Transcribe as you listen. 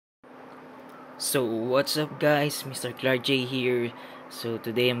So what's up guys, MrCLARKj here. So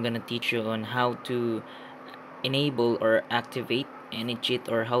today I'm gonna teach you on how to enable or activate any cheat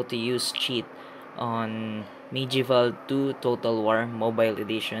or how to use cheat on Medieval 2 Total War Mobile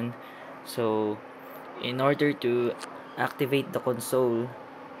Edition. So in order to activate the console,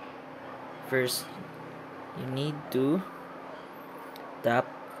 first you need to tap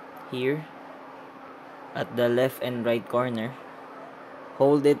here at the left and right corner.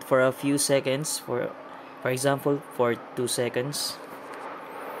 Hold it for a few seconds, for example for 2 seconds.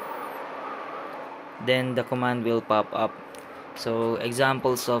 Then the command will pop up. So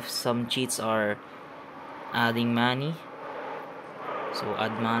examples of some cheats are adding money. So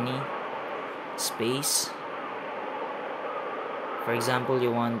add money space. For example, you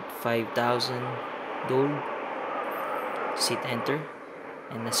want 5,000 gold. Just hit enter,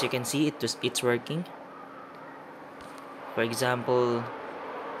 and as you can see, it's working. For example,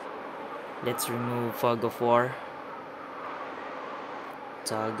 let's remove fog of war.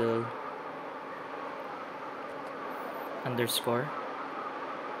 Toggle underscore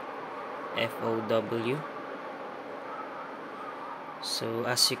FOW. So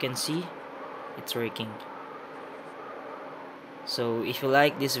as you can see, it's working. So if you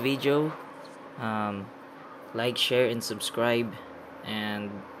like this video, like, share, and subscribe.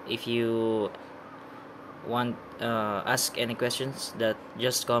 And if you want ask any questions, that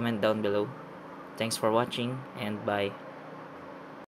just comment down below. Thanks for watching, and bye.